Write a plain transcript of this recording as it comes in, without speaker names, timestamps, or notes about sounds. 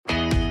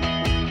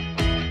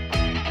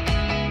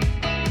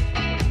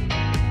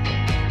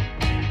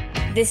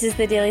This is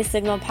the Daily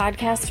Signal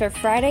podcast for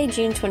Friday,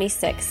 June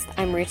 26th.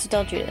 I'm Rachel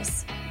Del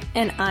Giudice.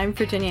 And I'm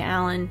Virginia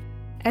Allen.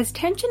 As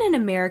tension in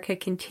America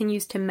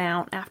continues to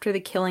mount after the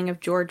killing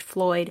of George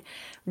Floyd,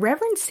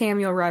 Reverend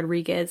Samuel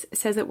Rodriguez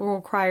says it will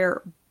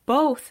require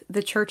both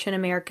the church in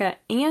America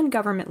and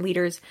government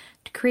leaders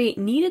to create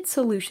needed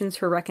solutions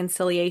for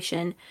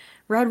reconciliation.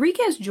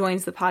 Rodriguez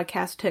joins the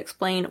podcast to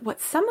explain what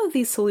some of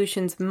these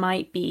solutions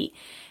might be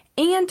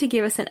and to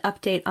give us an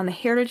update on the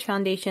Heritage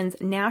Foundation's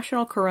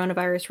National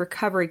Coronavirus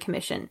Recovery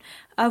Commission,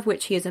 of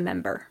which he is a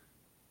member.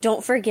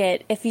 Don't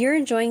forget, if you're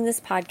enjoying this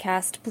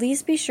podcast,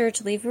 please be sure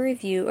to leave a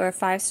review or a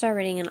 5-star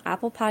rating on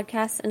Apple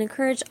Podcasts and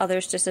encourage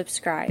others to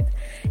subscribe.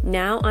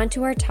 Now on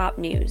to our top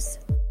news.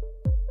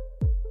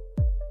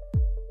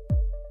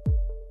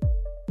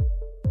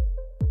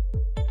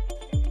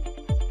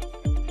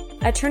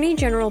 Attorney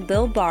General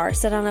Bill Barr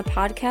said on a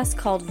podcast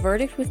called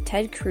Verdict with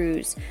Ted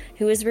Cruz,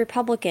 who is a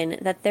Republican,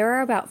 that there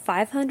are about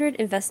 500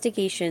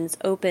 investigations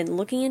open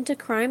looking into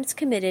crimes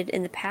committed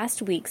in the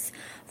past weeks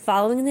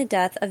following the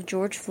death of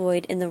George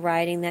Floyd in the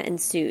rioting that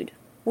ensued.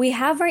 We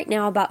have right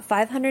now about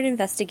 500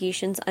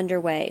 investigations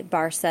underway,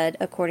 Barr said,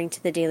 according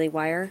to the Daily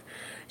Wire.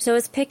 So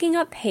it's picking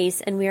up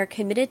pace, and we are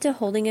committed to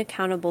holding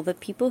accountable the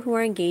people who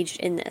are engaged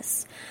in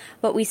this.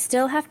 But we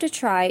still have to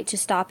try to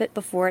stop it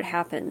before it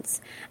happens.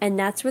 And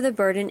that's where the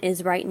burden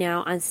is right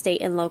now on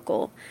state and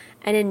local.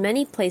 And in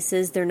many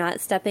places, they're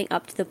not stepping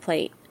up to the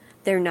plate.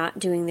 They're not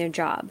doing their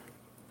job.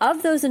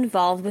 Of those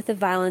involved with the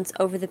violence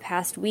over the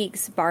past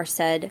weeks, Barr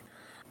said,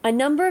 a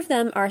number of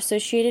them are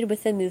associated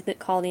with a movement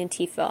called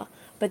Antifa,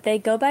 but they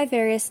go by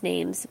various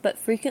names, but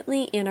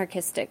frequently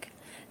anarchistic.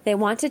 They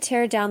want to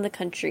tear down the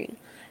country.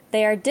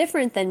 They are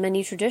different than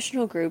many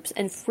traditional groups,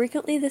 and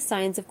frequently the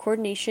signs of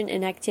coordination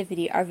and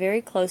activity are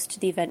very close to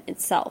the event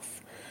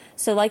itself.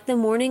 So like the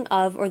morning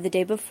of or the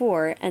day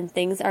before, and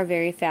things are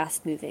very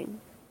fast-moving.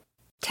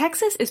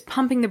 Texas is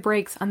pumping the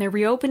brakes on their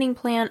reopening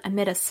plan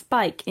amid a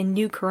spike in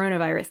new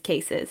coronavirus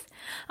cases.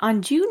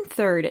 On June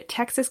 3rd,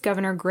 Texas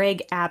Governor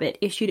Greg Abbott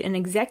issued an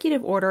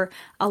executive order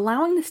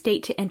allowing the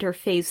state to enter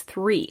Phase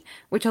 3,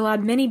 which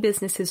allowed many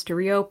businesses to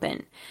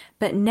reopen.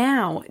 But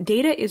now,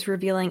 data is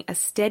revealing a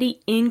steady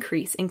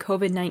increase in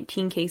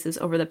COVID-19 cases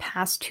over the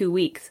past 2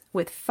 weeks,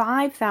 with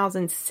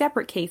 5,000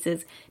 separate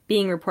cases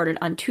being reported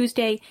on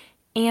Tuesday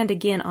and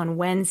again on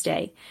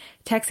Wednesday.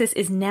 Texas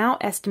is now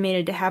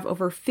estimated to have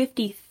over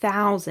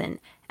 50,000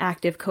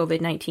 active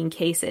COVID-19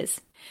 cases.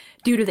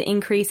 Due to the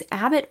increase,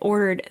 Abbott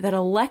ordered that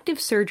elective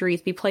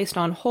surgeries be placed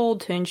on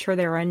hold to ensure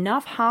there are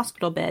enough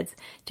hospital beds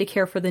to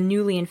care for the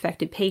newly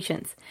infected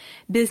patients.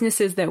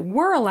 Businesses that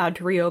were allowed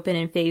to reopen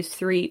in Phase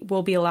 3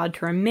 will be allowed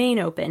to remain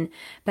open,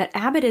 but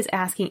Abbott is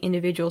asking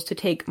individuals to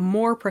take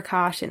more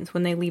precautions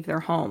when they leave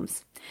their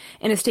homes.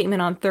 In a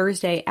statement on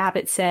Thursday,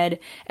 Abbott said,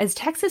 as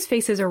Texas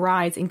faces a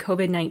rise in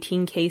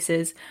COVID-19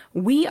 cases,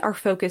 we are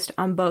focused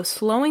on both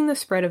slowing the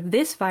spread of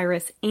this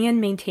virus and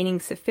maintaining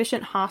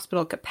sufficient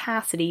hospital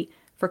capacity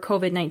for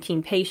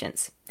COVID-19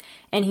 patients.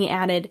 And he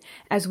added,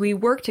 as we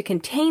work to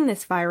contain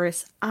this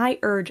virus, I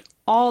urge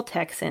all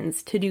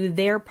Texans to do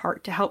their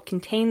part to help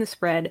contain the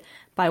spread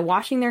by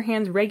washing their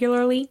hands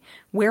regularly,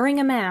 wearing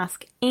a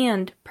mask,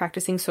 and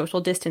practicing social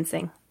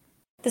distancing.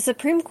 The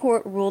Supreme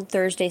Court ruled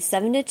Thursday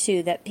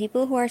 7-2 that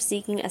people who are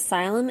seeking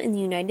asylum in the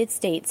United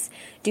States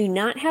do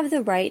not have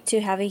the right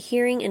to have a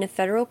hearing in a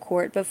federal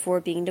court before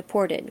being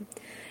deported.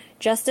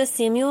 Justice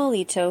Samuel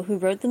Alito, who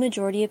wrote the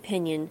majority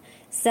opinion,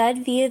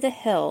 said via The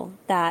Hill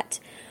that,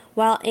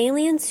 while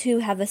aliens who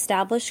have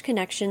established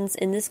connections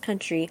in this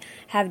country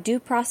have due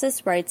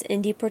process rights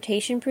in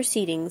deportation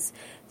proceedings,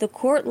 the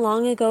court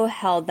long ago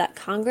held that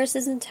Congress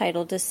is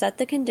entitled to set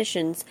the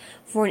conditions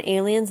for an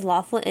alien's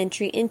lawful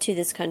entry into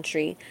this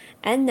country,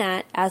 and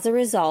that, as a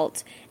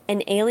result,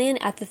 an alien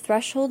at the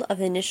threshold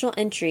of initial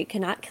entry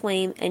cannot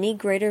claim any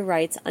greater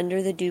rights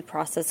under the Due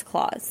Process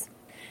Clause.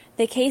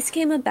 The case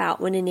came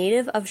about when a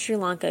native of Sri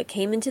Lanka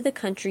came into the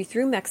country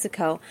through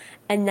Mexico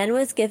and then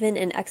was given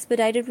an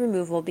expedited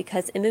removal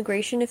because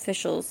immigration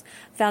officials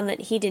found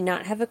that he did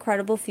not have a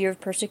credible fear of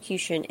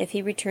persecution if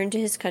he returned to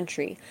his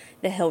country,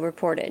 The Hill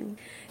reported.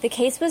 The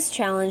case was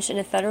challenged in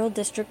a federal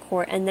district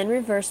court and then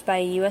reversed by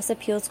a U.S.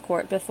 appeals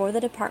court before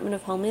the Department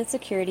of Homeland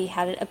Security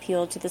had it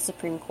appealed to the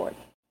Supreme Court.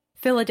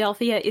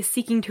 Philadelphia is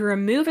seeking to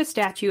remove a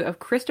statue of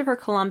Christopher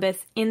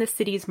Columbus in the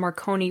city's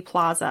Marconi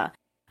Plaza.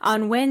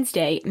 On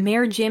Wednesday,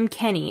 Mayor Jim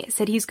Kenney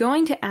said he's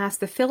going to ask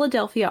the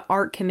Philadelphia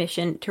Art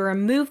Commission to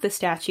remove the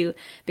statue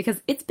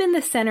because it's been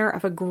the center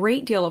of a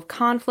great deal of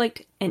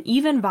conflict and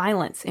even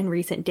violence in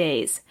recent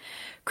days.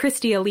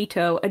 Christy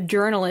Alito, a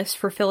journalist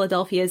for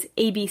Philadelphia's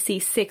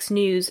ABC 6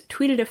 News,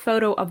 tweeted a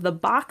photo of the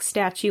box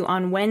statue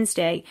on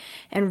Wednesday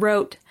and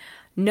wrote,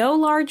 "No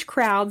large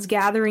crowds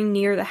gathering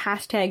near the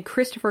hashtag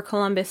Christopher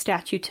Columbus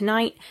statue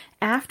tonight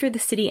after the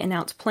city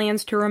announced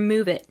plans to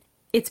remove it.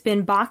 It's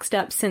been boxed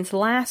up since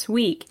last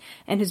week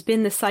and has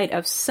been the site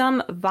of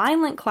some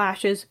violent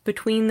clashes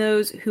between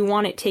those who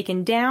want it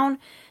taken down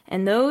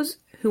and those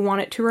who want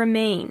it to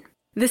remain."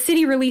 The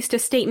city released a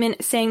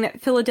statement saying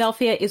that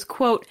Philadelphia is,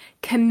 quote,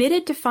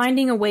 committed to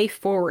finding a way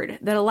forward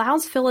that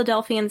allows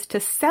Philadelphians to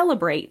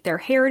celebrate their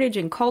heritage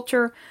and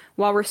culture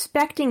while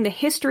respecting the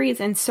histories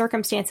and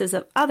circumstances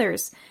of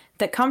others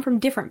that come from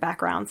different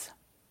backgrounds.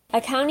 A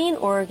county in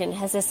Oregon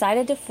has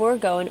decided to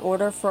forego an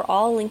order for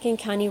all Lincoln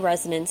County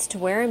residents to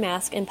wear a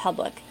mask in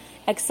public,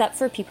 except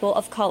for people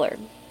of color.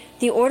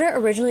 The order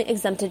originally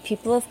exempted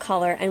people of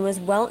color and was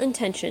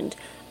well-intentioned,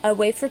 a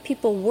way for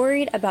people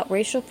worried about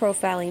racial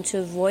profiling to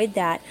avoid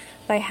that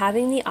by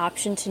having the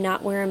option to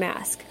not wear a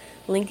mask,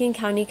 Lincoln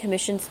County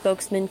Commission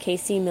spokesman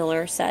Casey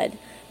Miller said,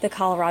 the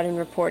Coloradan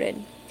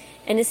reported.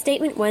 In a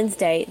statement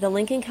Wednesday, the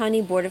Lincoln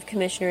County Board of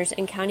Commissioners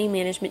and county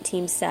management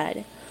team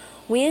said,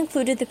 "We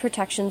included the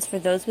protections for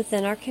those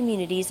within our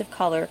communities of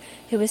color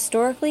who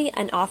historically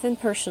and often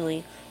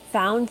personally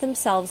found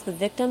themselves the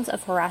victims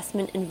of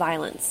harassment and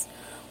violence.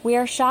 We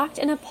are shocked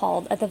and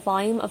appalled at the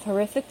volume of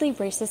horrifically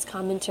racist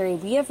commentary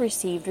we have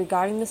received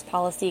regarding this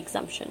policy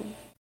exemption."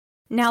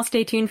 Now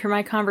stay tuned for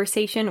my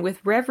conversation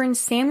with Reverend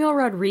Samuel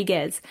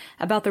Rodriguez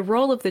about the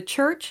role of the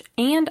church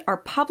and our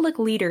public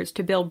leaders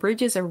to build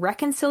bridges of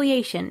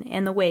reconciliation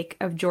in the wake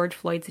of George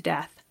Floyd's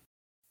death.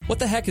 What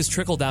the heck is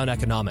trickle-down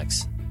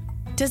economics?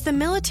 Does the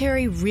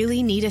military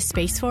really need a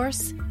space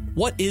force?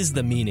 What is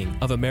the meaning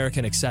of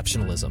American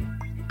exceptionalism?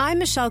 I'm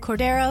Michelle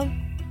Cordero.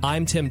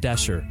 I'm Tim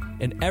Descher,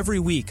 and every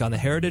week on the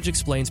Heritage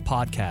Explains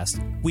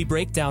podcast, we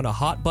break down a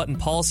hot-button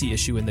policy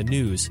issue in the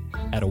news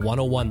at a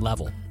 101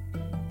 level.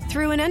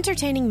 Through an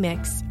entertaining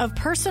mix of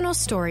personal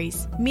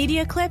stories,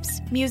 media clips,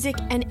 music,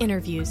 and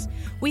interviews,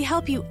 we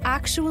help you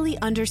actually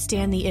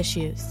understand the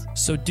issues.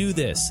 So do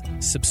this.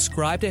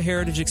 Subscribe to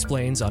Heritage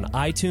Explains on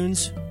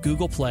iTunes,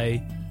 Google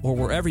Play, or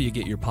wherever you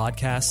get your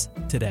podcasts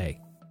today.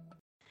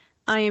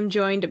 I am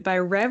joined by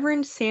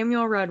Reverend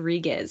Samuel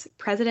Rodriguez,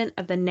 president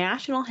of the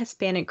National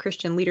Hispanic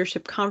Christian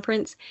Leadership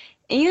Conference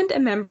and a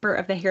member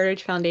of the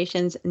Heritage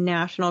Foundation's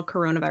National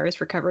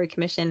Coronavirus Recovery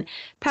Commission.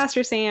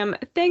 Pastor Sam,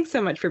 thanks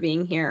so much for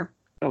being here.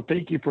 Oh,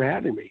 thank you for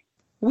having me.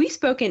 We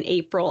spoke in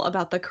April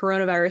about the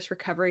Coronavirus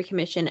Recovery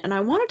Commission, and I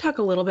want to talk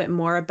a little bit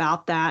more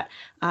about that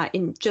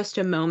in just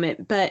a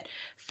moment. But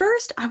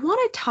first, I want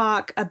to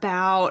talk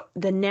about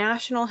the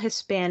National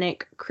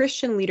Hispanic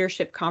Christian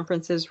Leadership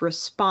Conference's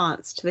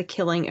response to the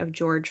killing of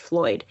George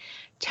Floyd.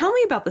 Tell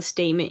me about the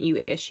statement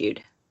you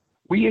issued.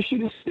 We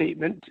issued a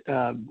statement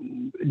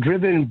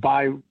driven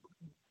by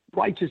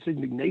righteous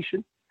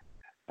indignation,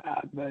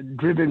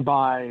 driven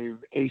by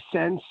a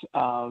sense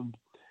of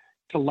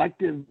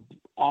collective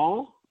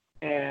awe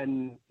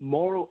and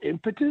moral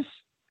impetus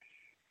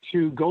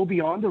to go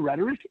beyond the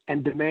rhetoric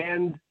and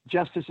demand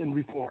justice and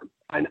reform.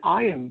 And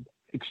I am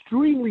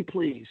extremely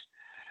pleased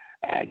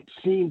at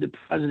seeing the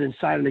president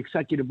sign an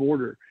executive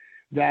order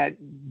that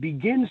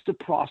begins the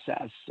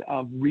process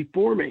of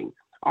reforming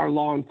our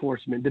law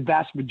enforcement, the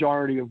vast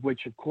majority of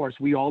which, of course,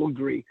 we all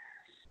agree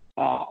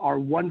are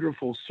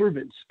wonderful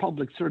servants,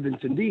 public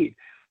servants indeed.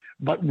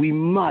 But we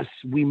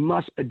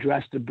must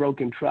address the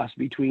broken trust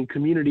between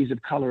communities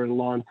of color and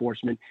law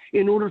enforcement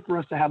in order for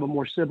us to have a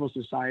more civil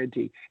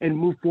society and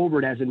move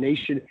forward as a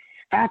nation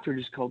after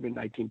this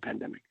COVID-19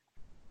 pandemic.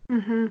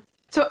 Mm-hmm.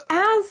 So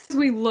as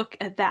we look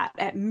at that,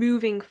 at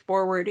moving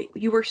forward,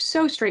 you were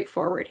so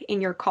straightforward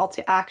in your call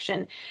to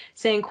action,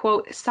 saying,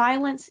 quote,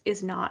 "Silence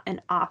is not an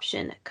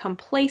option.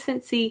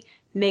 Complacency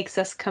makes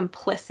us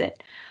complicit."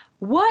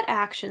 What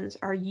actions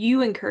are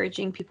you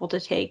encouraging people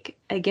to take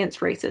against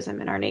racism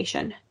in our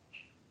nation?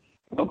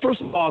 Well,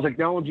 first of all, is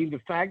acknowledging the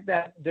fact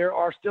that there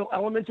are still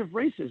elements of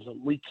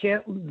racism. We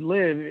can't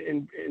live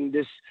in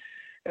this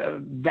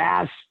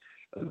vast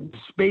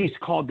space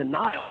called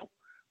denial.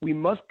 We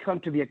must come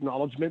to the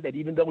acknowledgement that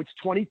even though it's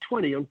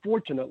 2020,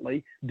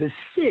 unfortunately, the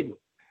sin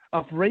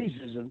of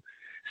racism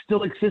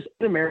still exists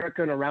in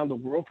America and around the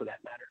world for that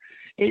matter.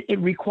 It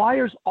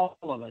requires all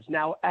of us.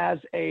 Now, as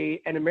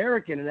an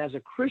American and as a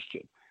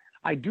Christian,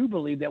 I do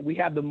believe that we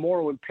have the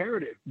moral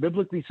imperative,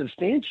 biblically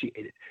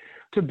substantiated,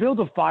 to build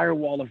a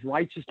firewall of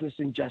righteousness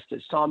and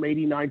justice. Psalm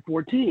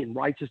 89:14,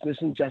 righteousness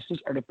and justice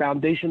are the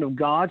foundation of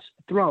God's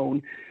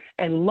throne,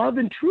 and love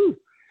and truth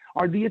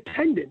are the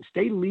attendants.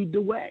 They lead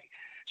the way.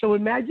 So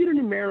imagine in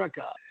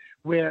America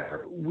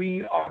where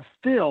we are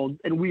filled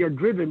and we are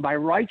driven by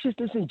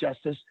righteousness and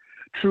justice,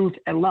 truth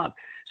and love.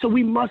 So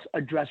we must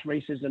address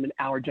racism in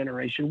our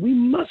generation. We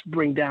must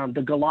bring down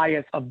the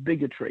Goliath of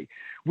bigotry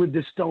with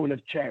the stone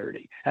of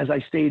charity, as I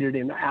stated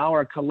in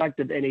our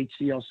collective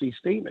NHCLC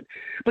statement.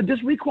 But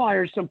this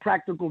requires some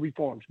practical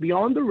reforms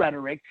beyond the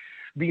rhetoric,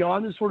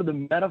 beyond the sort of the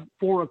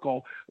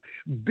metaphorical,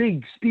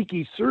 big,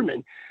 speaky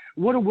sermon.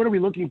 What are we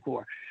looking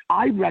for?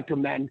 I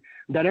recommend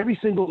that every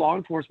single law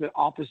enforcement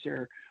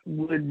officer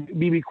would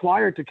be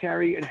required to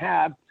carry and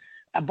have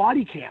a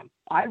body cam.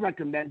 I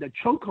recommend that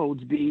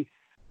chokeholds be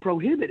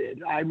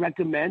prohibited. I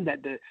recommend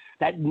that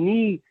that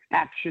knee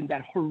action,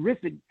 that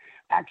horrific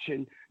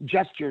action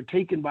gesture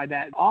taken by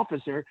that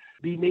officer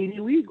be made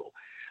illegal.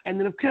 And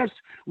then, of course,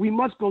 we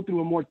must go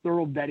through a more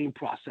thorough vetting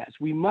process.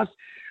 We must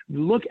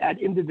look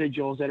at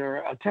individuals that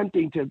are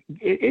attempting to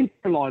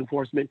enter law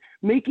enforcement,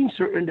 making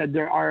certain that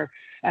there are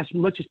as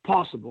much as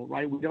possible,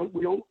 right? We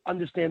don't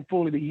understand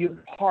fully the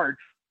human heart,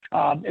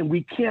 and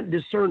we can't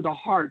discern the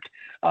heart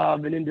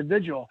of an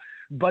individual.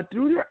 But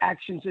through their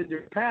actions in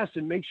their past,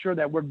 and make sure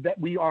that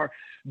we are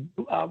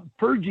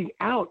purging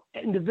out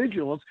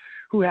individuals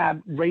who have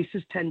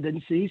racist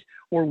tendencies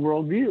or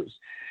worldviews.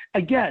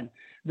 Again,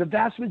 the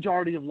vast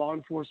majority of law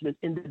enforcement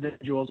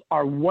individuals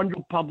are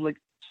wonderful public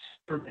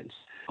servants.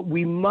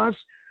 We must,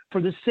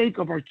 for the sake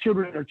of our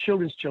children and our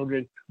children's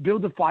children,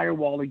 build a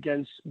firewall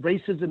against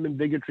racism and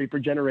bigotry for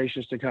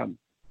generations to come.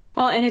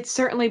 Well, and it's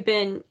certainly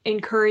been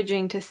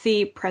encouraging to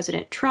see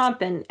President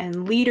Trump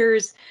and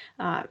leaders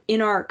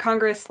in our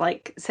Congress,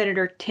 like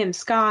Senator Tim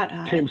Scott,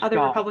 and other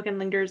Republican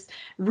leaders,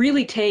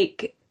 really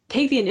take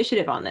the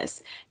initiative on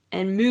this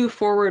and move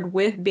forward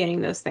with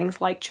banning those things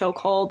like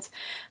chokeholds.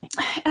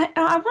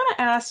 I want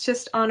to ask,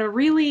 just on a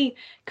really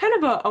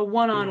kind of a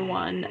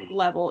one-on-one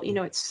level,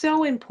 it's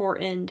so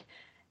important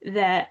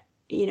that,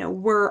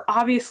 we're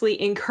obviously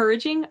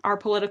encouraging our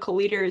political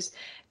leaders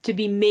to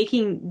be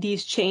making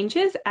these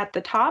changes at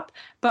the top,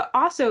 but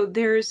also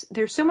there's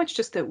so much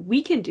just that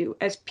we can do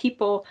as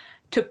people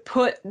to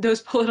put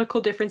those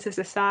political differences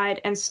aside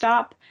and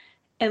stop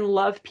and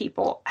love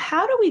people.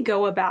 How do we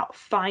go about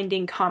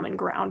finding common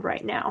ground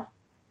right now?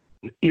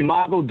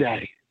 Imago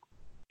Dei.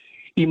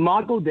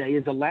 Imago Dei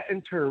is a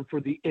Latin term for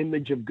the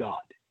image of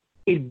God.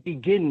 It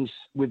begins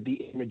with the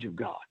image of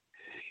God.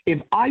 If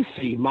I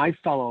see my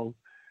fellow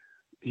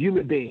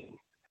human being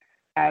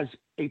as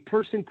a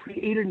person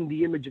created in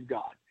the image of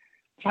God,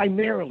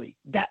 primarily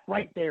that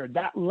right there,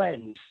 that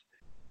lens,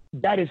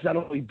 that is not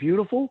only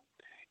beautiful,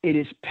 it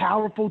is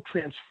powerful,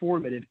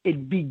 transformative.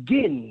 It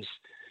begins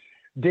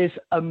this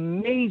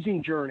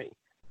amazing journey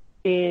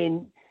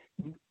in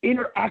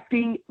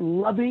interacting,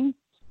 loving,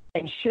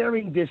 and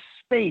sharing this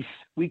space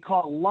we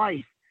call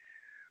life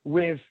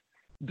with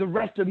the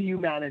rest of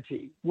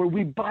humanity, where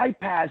we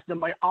bypass the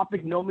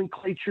myopic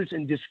nomenclatures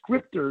and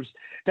descriptors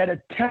that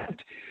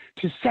attempt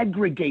to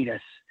segregate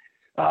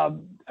us.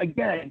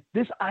 Again,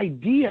 this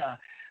idea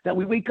that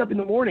we wake up in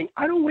the morning.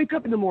 I don't wake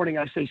up in the morning,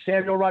 I say,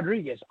 Samuel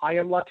Rodriguez, I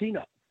am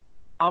Latino,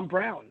 I'm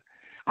brown.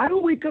 I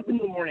don't wake up in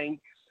the morning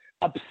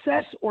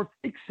obsessed or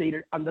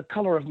fixated on the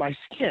color of my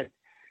skin.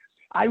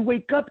 I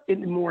wake up in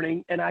the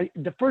morning and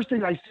the first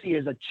thing I see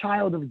is a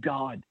child of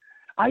God.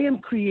 I am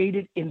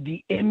created in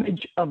the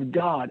image of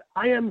God.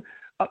 I am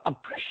a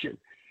Christian.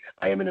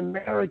 I am an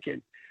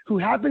American who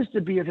happens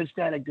to be of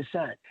Hispanic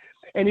descent.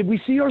 And if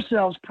we see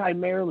ourselves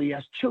primarily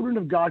as children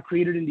of God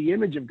created in the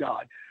image of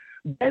God,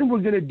 then we're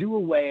going to do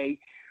away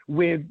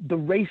with the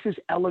racist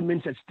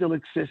elements that still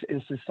exist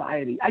in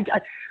society.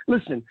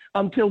 Listen,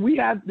 until we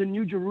have the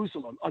New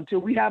Jerusalem, until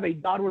we have a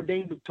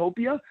God-ordained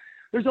utopia,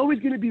 there's always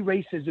going to be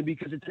racism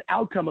because it's an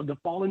outcome of the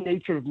fallen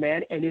nature of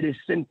man, and it is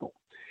sinful.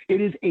 It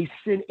is a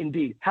sin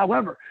indeed.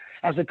 However,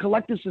 as a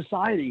collective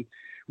society,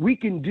 we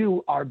can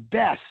do our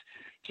best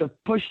to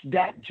push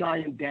that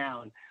giant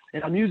down.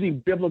 And I'm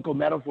using biblical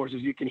metaphors,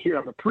 as you can hear.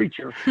 I'm a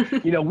preacher.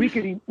 We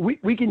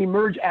can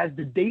emerge as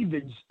the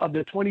Davids of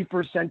the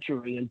 21st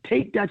century and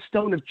take that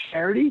stone of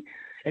charity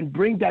and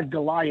bring that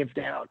Goliath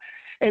down.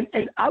 And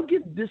I'll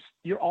give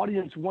your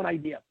audience one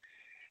idea.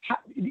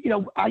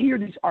 I hear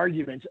these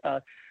arguments.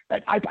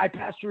 I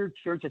pastor a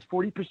church that's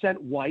 40%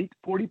 white,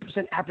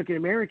 40% African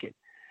American,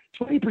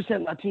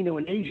 20% Latino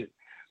and Asian.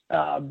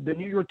 The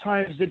New York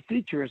Times did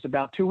feature us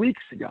about 2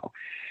 weeks ago.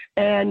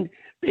 And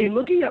in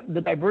looking at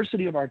the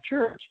diversity of our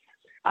church,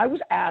 I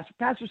was asked,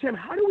 Pastor Sam,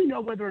 how do we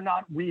know whether or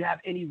not we have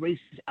any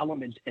racist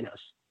elements in us?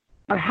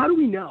 Or how do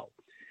we know?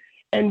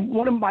 And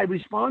one of my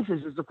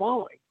responses is the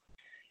following.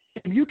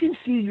 If you can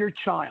see your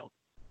child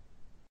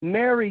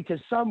married to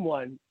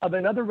someone of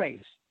another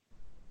race,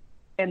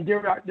 and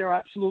there are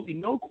absolutely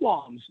no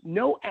qualms,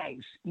 no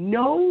angst,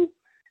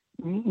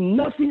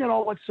 nothing at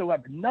all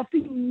whatsoever,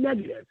 nothing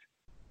negative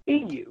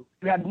in you,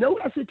 you have no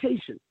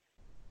hesitation,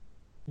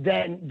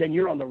 then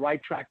you're on the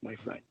right track, my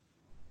friend.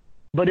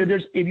 But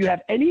if you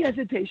have any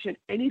hesitation,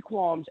 any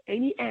qualms,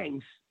 any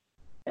angst,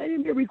 then it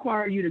may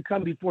require you to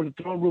come before the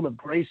throne room of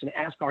grace and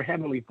ask our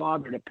Heavenly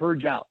Father to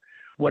purge out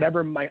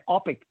whatever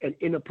myopic and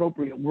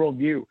inappropriate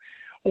worldview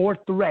or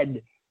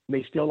thread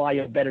may still lie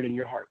embedded in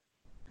your heart.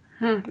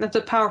 That's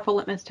a powerful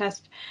litmus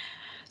test.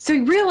 So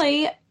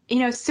really,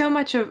 so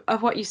much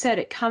of what you said,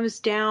 it comes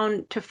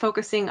down to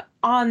focusing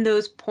on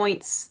those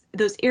points,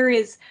 those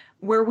areas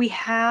where we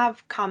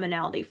have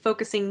commonality,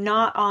 focusing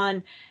not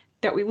on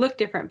that we look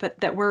different, but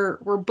that we're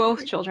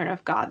both children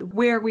of God,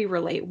 where we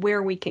relate,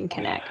 where we can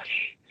connect.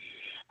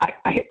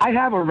 I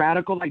have a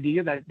radical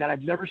idea that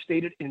I've never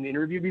stated in an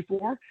interview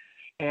before,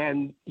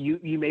 and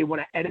you may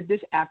want to edit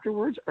this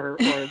afterwards, or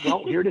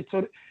well, here it is,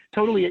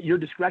 totally at your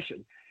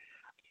discretion.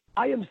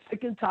 I am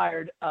sick and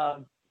tired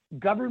of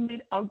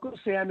government Uncle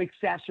Sam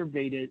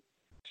exacerbated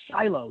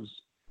silos,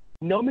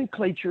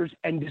 nomenclatures,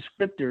 and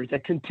descriptors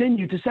that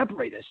continue to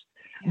separate us.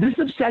 Yeah. This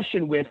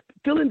obsession with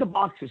fill in the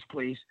boxes,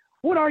 please.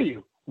 What are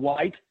you?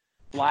 White,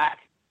 black,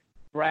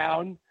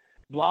 brown,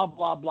 blah,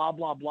 blah, blah,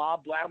 blah, blah,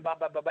 blah, blah,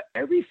 blah, blah, blah,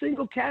 every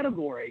single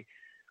category.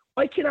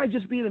 Why can't I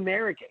just be an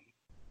American?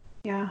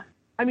 Yeah.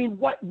 I mean,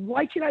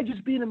 why can't I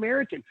just be an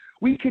American?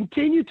 We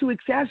continue to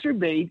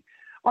exacerbate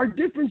our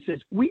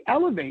differences. We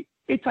elevate.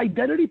 It's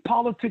identity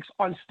politics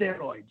on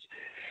steroids.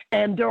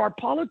 And there are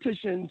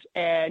politicians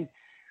and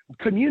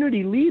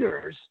community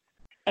leaders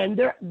and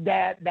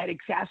that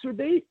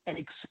exacerbate and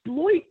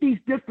exploit these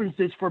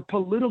differences for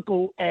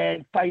political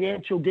and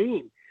financial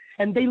gain.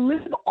 And they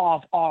live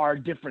off our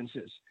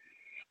differences.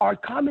 Our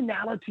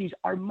commonalities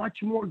are much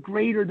more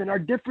greater than our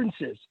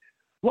differences.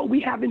 What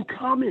we have in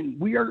common,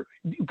 we are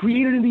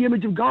created in the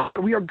image of God.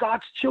 We are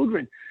God's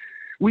children.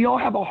 We all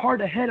have a heart,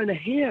 a head, and a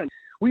hand.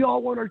 We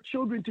all want our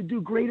children to do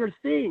greater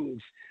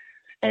things.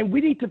 And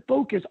we need to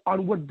focus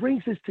on what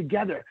brings us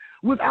together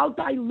without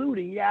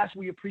diluting. Yes,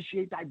 we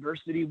appreciate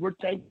diversity. We're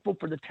thankful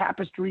for the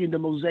tapestry and the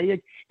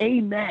mosaic.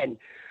 Amen.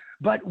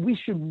 But we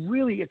should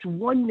really, it's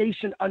one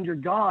nation under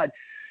God.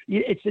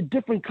 It's the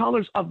different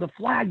colors of the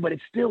flag, but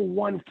it's still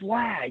one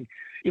flag.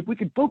 If we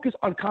could focus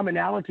on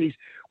commonalities,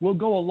 we'll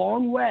go a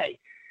long way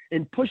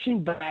in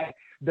pushing back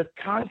the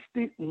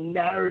constant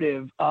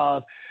narrative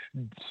of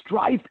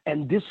strife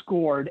and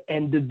discord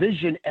and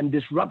division and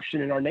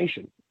disruption in our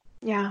nation.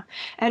 Yeah.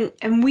 And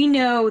we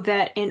know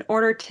that in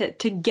order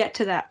to get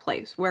to that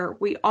place where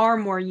we are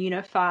more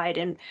unified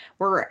and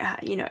we're,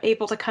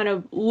 able to kind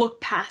of look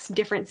past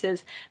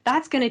differences,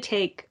 that's going to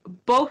take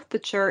both the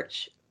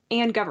church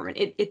and government.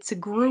 It's a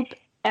group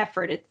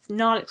effort. It's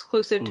not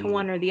exclusive to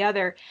one or the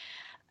other.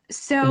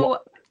 So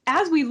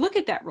as we look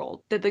at that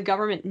role that the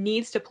government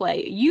needs to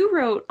play, you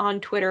wrote on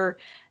Twitter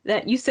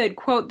that you said,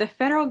 quote, the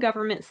federal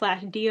government /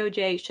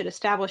 DOJ should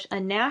establish a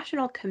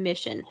national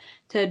commission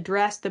to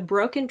address the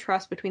broken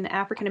trust between the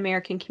African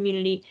American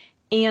community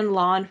and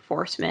law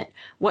enforcement.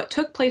 What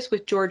took place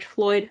with George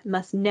Floyd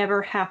must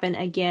never happen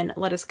again.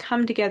 Let us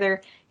come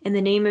together in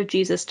the name of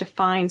Jesus to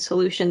find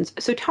solutions.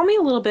 So tell me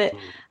a little bit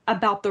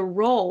about the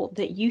role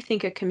that you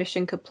think a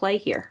commission could play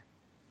here.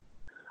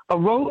 A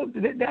role of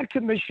that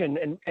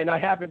commission, and I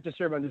happen to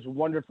serve on this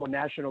wonderful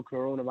National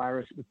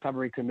Coronavirus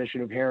Recovery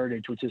Commission of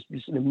Heritage, which is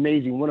just an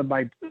amazing, one of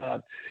my,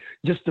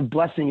 just a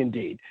blessing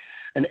indeed,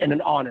 and an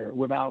honor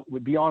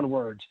beyond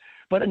words.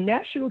 But a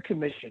national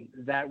commission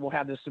that will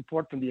have the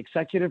support from the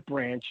executive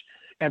branch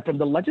and from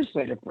the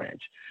legislative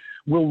branch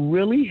will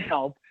really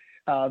help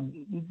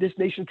this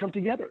nation come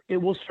together. It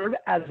will serve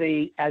as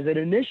an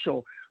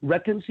initial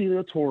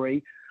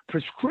reconciliatory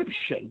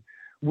prescription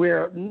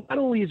where not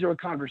only is there a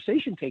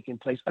conversation taking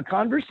place, a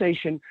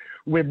conversation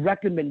with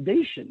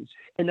recommendations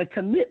and a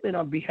commitment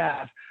on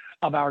behalf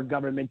of our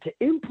government to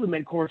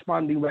implement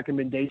corresponding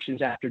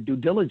recommendations after due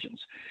diligence.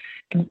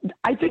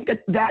 I think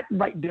that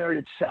right there in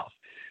itself,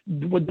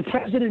 what the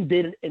president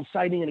did in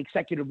signing an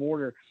executive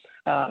order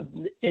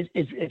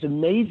is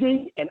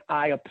amazing, and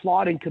I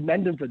applaud and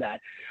commend him for that.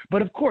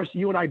 But of course,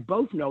 you and I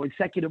both know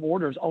executive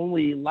orders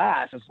only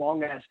last as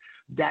long as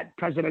that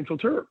presidential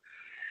term.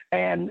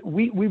 And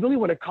we really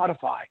want to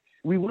codify.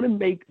 We want to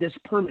make this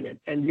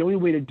permanent. And the only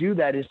way to do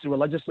that is through a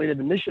legislative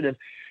initiative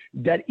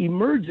that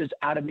emerges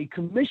out of a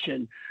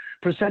commission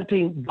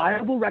presenting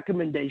viable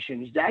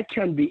recommendations that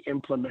can be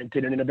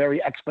implemented in a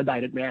very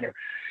expedited manner.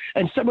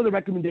 And some of the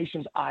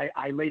recommendations I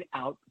laid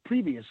out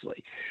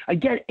previously.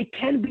 Again, it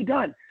can be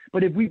done.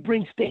 But if we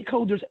bring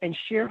stakeholders and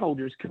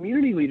shareholders,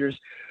 community leaders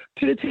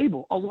to the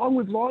table, along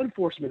with law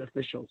enforcement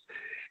officials,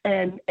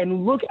 and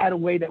look at a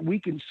way that we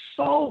can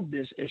solve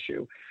this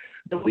issue,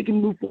 then we can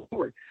move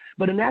forward.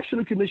 But a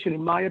national commission,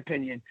 in my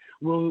opinion,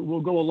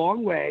 will go a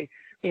long way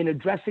in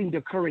addressing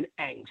the current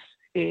angst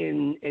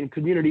in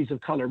communities of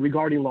color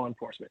regarding law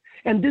enforcement.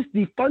 And this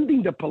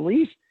defunding the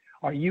police,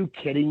 are you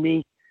kidding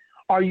me?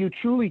 Are you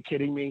truly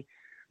kidding me?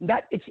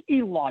 That it's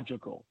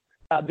illogical.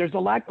 There's a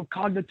lack of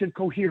cognitive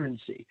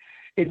coherency.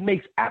 It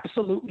makes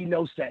absolutely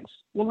no sense.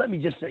 Well, let me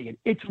just say it.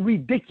 It's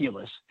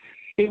ridiculous.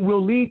 It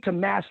will lead to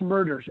mass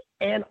murders,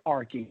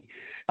 anarchy,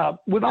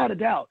 without a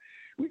doubt.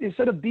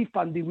 Instead of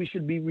defunding, we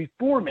should be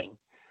reforming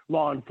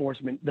law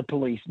enforcement, the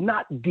police,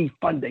 not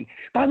defunding.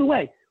 By the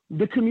way,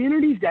 the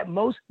communities that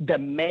most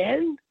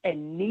demand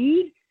and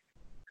need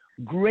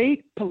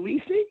great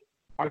policing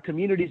are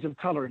communities of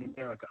color in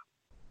America.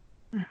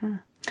 Mm-hmm.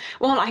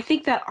 Well, I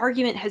think that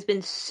argument has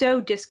been so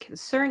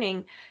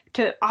disconcerting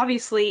to,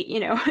 obviously,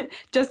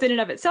 just in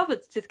and of itself,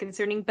 it's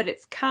disconcerting, but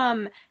it's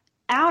come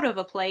out of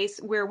a place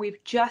where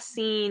we've just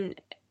seen,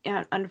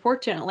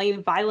 unfortunately,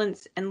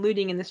 violence and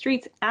looting in the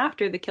streets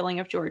after the killing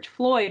of George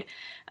Floyd.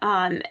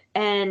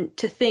 And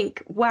to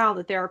think, wow,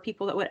 that there are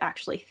people that would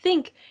actually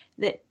think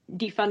that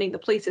defunding the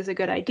police is a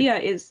good idea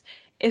is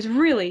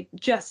really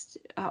just,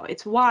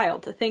 it's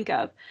wild to think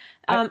of.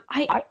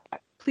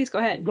 Please go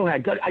ahead. Go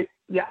ahead.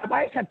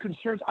 I have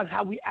concerns on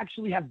how we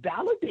actually have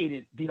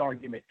validated the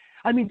argument.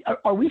 I mean,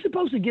 are we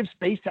supposed to give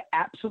space to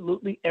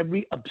absolutely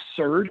every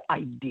absurd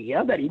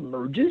idea that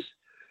emerges?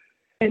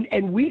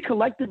 And we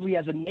collectively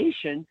as a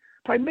nation,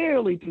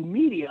 primarily through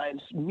media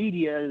and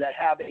media that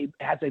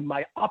has a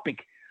myopic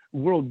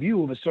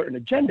worldview of a certain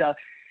agenda,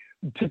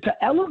 to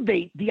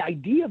elevate the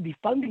idea of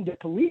defunding the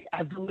police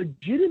as a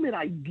legitimate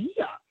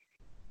idea.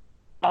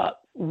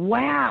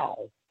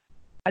 Wow.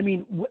 I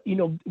mean,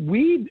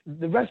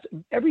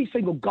 every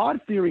single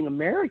God-fearing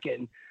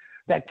American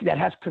that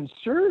has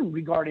concern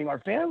regarding our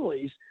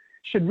families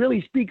should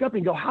really speak up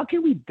and go, how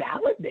can we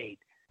validate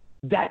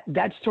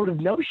that sort of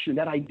notion,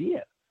 that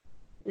idea?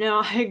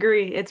 No, I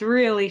agree. It's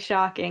really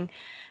shocking.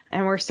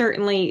 And we're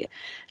certainly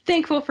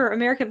thankful for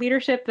American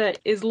leadership that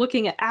is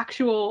looking at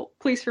actual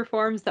police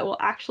reforms that will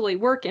actually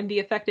work and be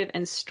effective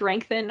and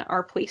strengthen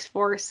our police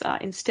force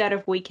instead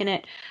of weaken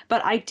it.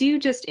 But I do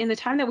just, in the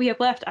time that we have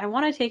left, I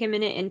want to take a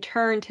minute and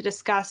turn to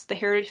discuss the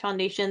Heritage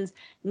Foundation's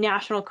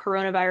National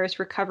Coronavirus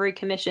Recovery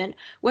Commission.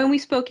 When we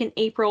spoke in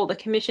April, the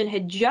commission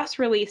had just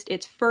released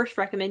its first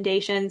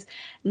recommendations.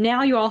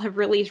 Now you all have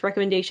released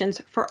recommendations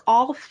for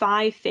all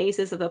 5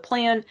 phases of the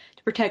plan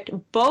to protect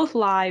both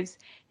lives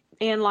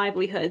and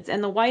livelihoods.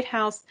 And the White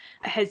House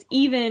has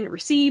even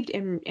received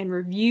and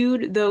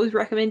reviewed those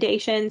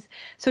recommendations.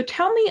 So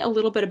tell me a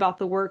little bit about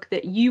the work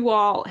that you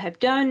all have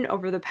done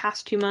over the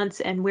past 2 months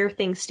and where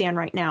things stand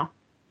right now.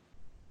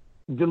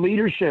 The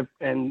leadership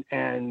and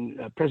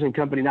President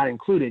Company not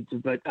included,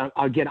 but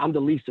again, I'm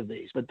the least of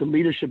these, but the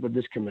leadership of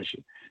this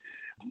commission,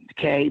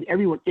 okay,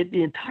 everyone,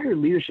 the entire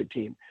leadership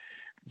team,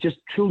 just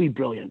truly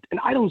brilliant. And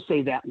I don't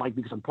say that like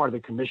because I'm part of the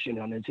commission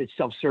and it's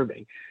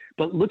self-serving,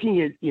 but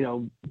looking at,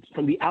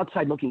 from the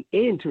outside looking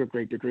in to a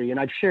great degree, and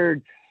I've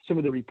shared some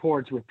of the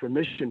reports with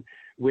permission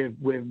with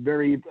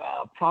very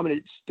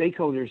prominent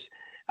stakeholders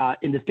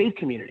in the faith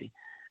community.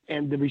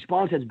 And the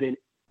response has been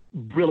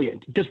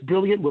brilliant, just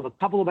brilliant with a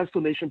couple of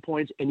exclamation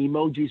points and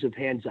emojis of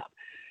hands up,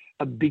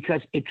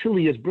 because it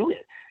truly is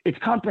brilliant. It's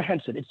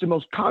comprehensive. It's the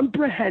most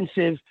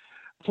comprehensive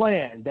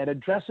plan that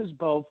addresses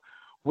both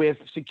with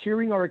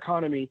securing our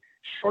economy,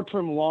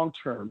 short-term,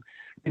 long-term,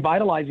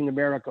 revitalizing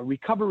America,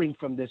 recovering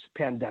from this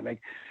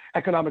pandemic,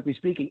 economically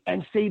speaking,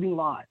 and saving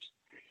lives.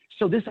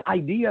 So this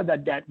idea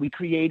that we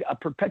create a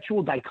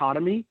perpetual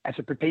dichotomy as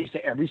it pertains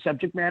to every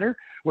subject matter,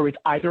 where it's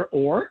either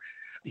or,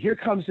 here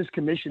comes this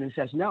commission and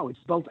says, no, it's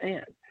both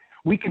and.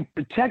 We can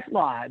protect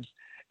lives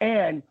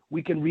and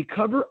we can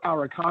recover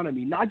our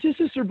economy, not just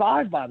to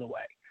survive, by the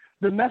way.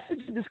 The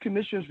message of this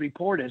commission's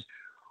report is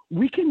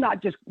we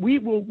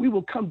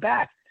will come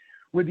back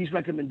with these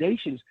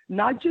recommendations,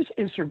 not just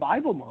in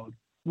survival mode,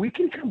 we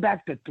can come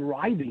back to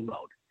thriving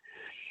mode.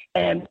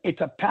 And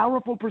it's a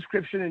powerful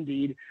prescription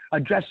indeed,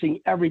 addressing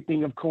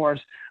everything, of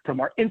course, from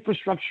our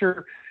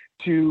infrastructure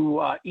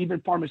to even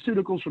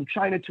pharmaceuticals from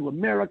China to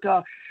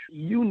America,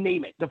 you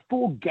name it, the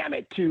full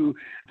gamut, to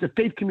the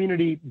faith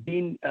community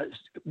being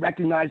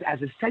recognized as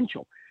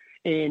essential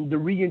in the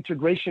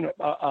reintegration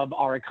of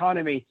our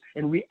economy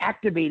and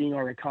reactivating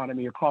our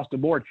economy across the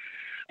board.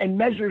 And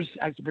measures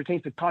as it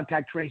pertains to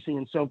contact tracing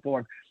and so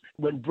forth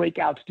when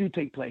breakouts do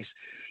take place.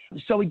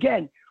 So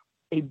again,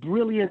 a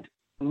brilliant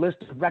list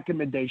of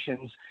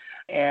recommendations,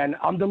 and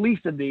I'm the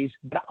least of these,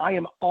 but I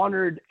am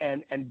honored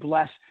and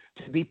blessed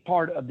to be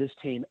part of this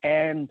team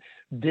and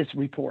this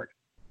report.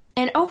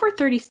 And over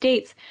 30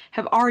 states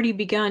have already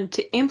begun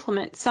to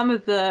implement some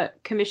of the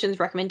commission's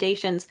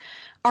recommendations.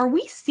 Are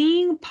we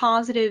seeing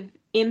positive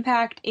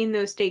impact in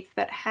those states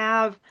that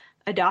have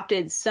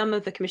adopted some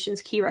of the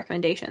commission's key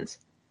recommendations?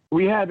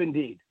 We have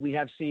indeed. We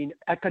have seen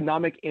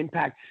economic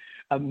impact,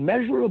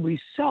 measurably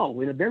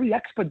so, in a very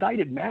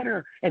expedited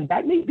manner, and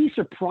that may be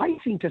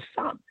surprising to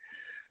some.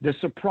 The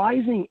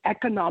surprising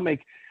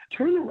economic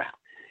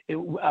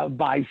turnaround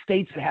by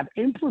states that have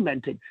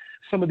implemented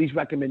some of these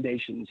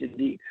recommendations,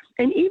 indeed.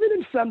 And even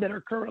in some that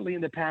are currently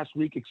in the past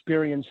week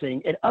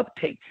experiencing an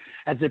uptake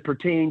as it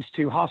pertains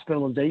to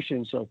hospitalization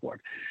and so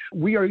forth.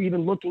 We are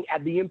even looking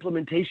at the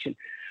implementation,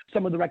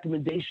 some of the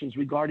recommendations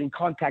regarding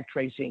contact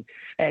tracing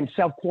and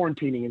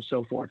self-quarantining and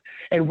so forth.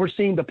 And we're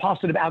seeing the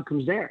positive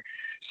outcomes there.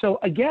 So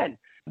again,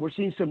 we're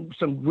seeing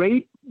some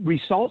great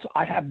results.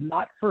 I have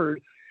not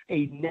heard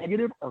a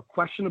negative or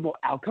questionable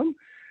outcome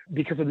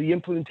because of the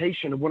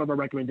implementation of one of our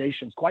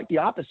recommendations. Quite the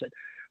opposite.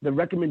 The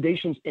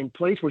recommendations in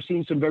place, we're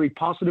seeing some very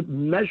positive,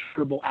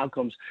 measurable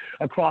outcomes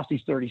across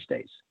these 30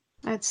 states.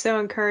 That's so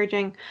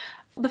encouraging.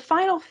 The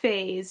final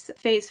phase,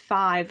 phase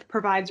 5,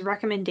 provides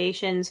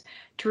recommendations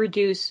to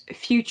reduce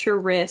future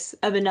risks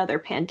of another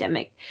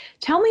pandemic.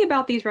 Tell me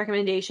about these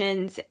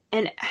recommendations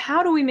and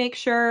how do we make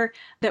sure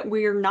that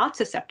we're not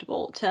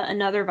susceptible to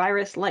another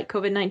virus like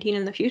COVID-19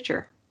 in the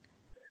future?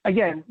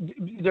 Again,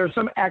 there are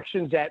some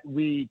actions that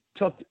we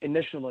took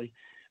initially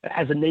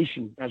as a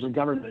nation, as a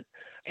government,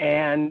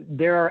 and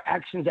there are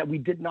actions that we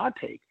did not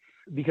take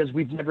because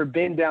we've never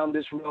been down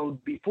this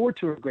road before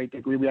to a great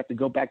degree. We have to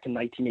go back to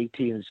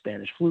 1918 and the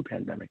Spanish flu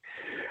pandemic.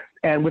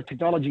 And with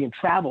technology and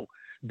travel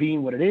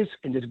being what it is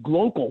in this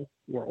global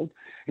world,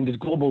 in this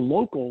global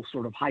local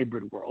sort of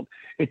hybrid world,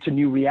 it's a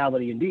new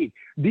reality indeed.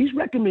 These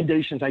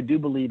recommendations, I do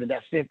believe, in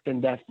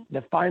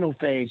the final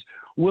phase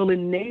will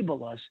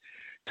enable us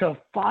to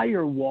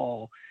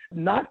firewall,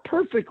 not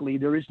perfectly,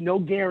 there is no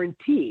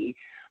guarantee,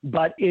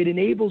 but it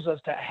enables us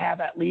to have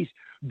at least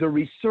the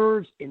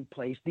reserves in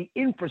place, the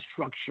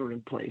infrastructure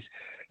in place,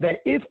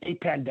 that if a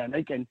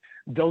pandemic, and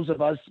those of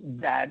us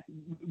that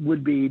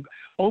would be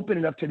open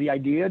enough to the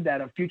idea that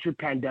a future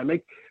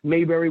pandemic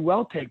may very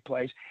well take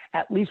place,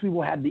 at least we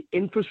will have the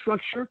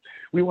infrastructure,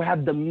 we will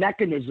have the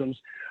mechanisms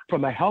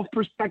from a health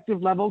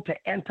perspective level to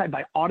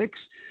antibiotics,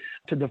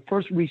 to the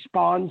first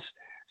response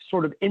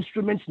sort of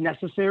instruments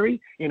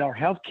necessary in our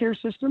healthcare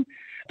system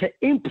to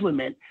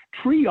implement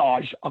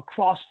triage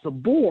across the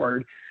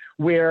board,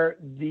 where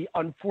the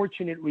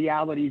unfortunate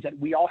realities that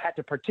we all had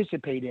to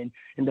participate in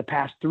the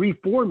past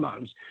 3-4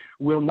 months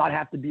will not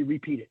have to be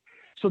repeated.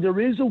 So there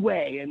is a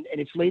way, and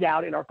it's laid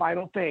out in our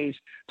final phase,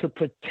 to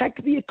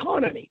protect the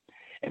economy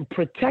and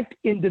protect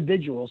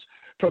individuals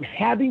from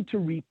having to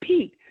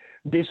repeat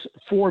this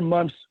 4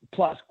 months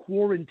plus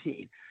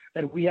quarantine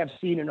that we have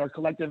seen in our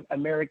collective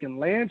American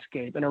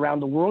landscape and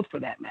around the world for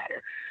that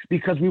matter,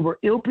 because we were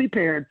ill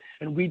prepared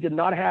and we did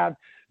not have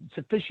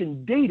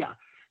sufficient data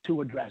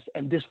to address.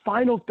 And this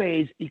final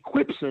phase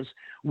equips us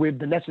with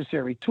the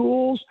necessary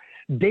tools,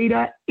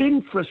 data,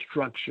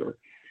 infrastructure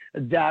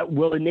that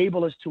will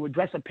enable us to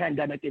address a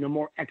pandemic in a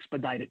more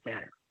expedited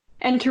manner.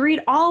 And to read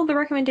all of the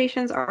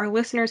recommendations, our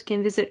listeners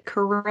can visit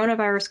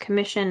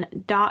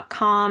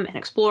coronaviruscommission.com and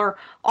explore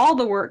all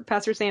the work,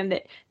 Pastor Sam,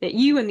 that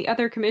you and the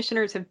other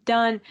commissioners have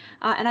done.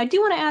 And I do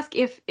want to ask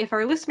if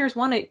our listeners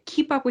want to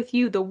keep up with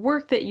you, the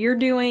work that you're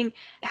doing,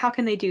 how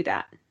can they do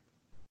that?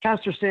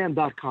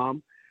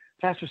 PastorSam.com,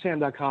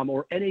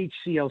 or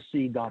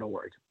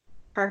nhclc.org.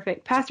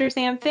 Perfect. Pastor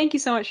Sam, thank you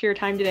so much for your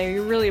time today.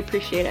 We really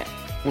appreciate it.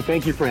 Well,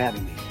 thank you for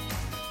having me.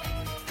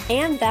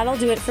 And that'll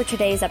do it for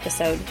today's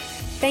episode.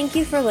 Thank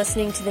you for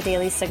listening to the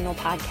Daily Signal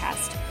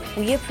podcast.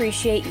 We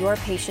appreciate your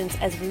patience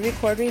as we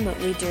record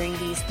remotely during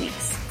these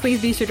weeks.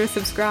 Please be sure to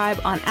subscribe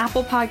on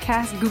Apple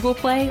Podcasts, Google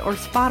Play, or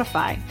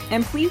Spotify.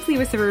 And please leave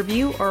us a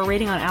review or a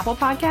rating on Apple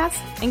Podcasts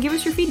and give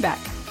us your feedback.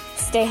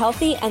 Stay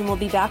healthy, and we'll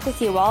be back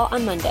with you all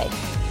on Monday.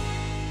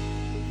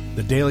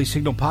 The Daily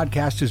Signal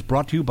podcast is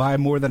brought to you by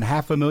more than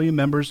 500,000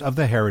 members of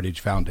the Heritage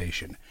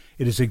Foundation.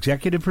 It is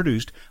executive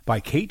produced by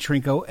Kate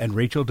Trinko and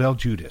Rachel Del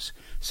Giudice.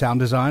 Sound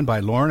design by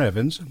Lauren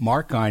Evans,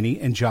 Mark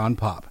Guiney, and John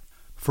Popp.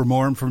 For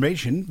more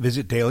information,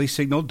 visit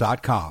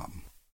dailysignal.com.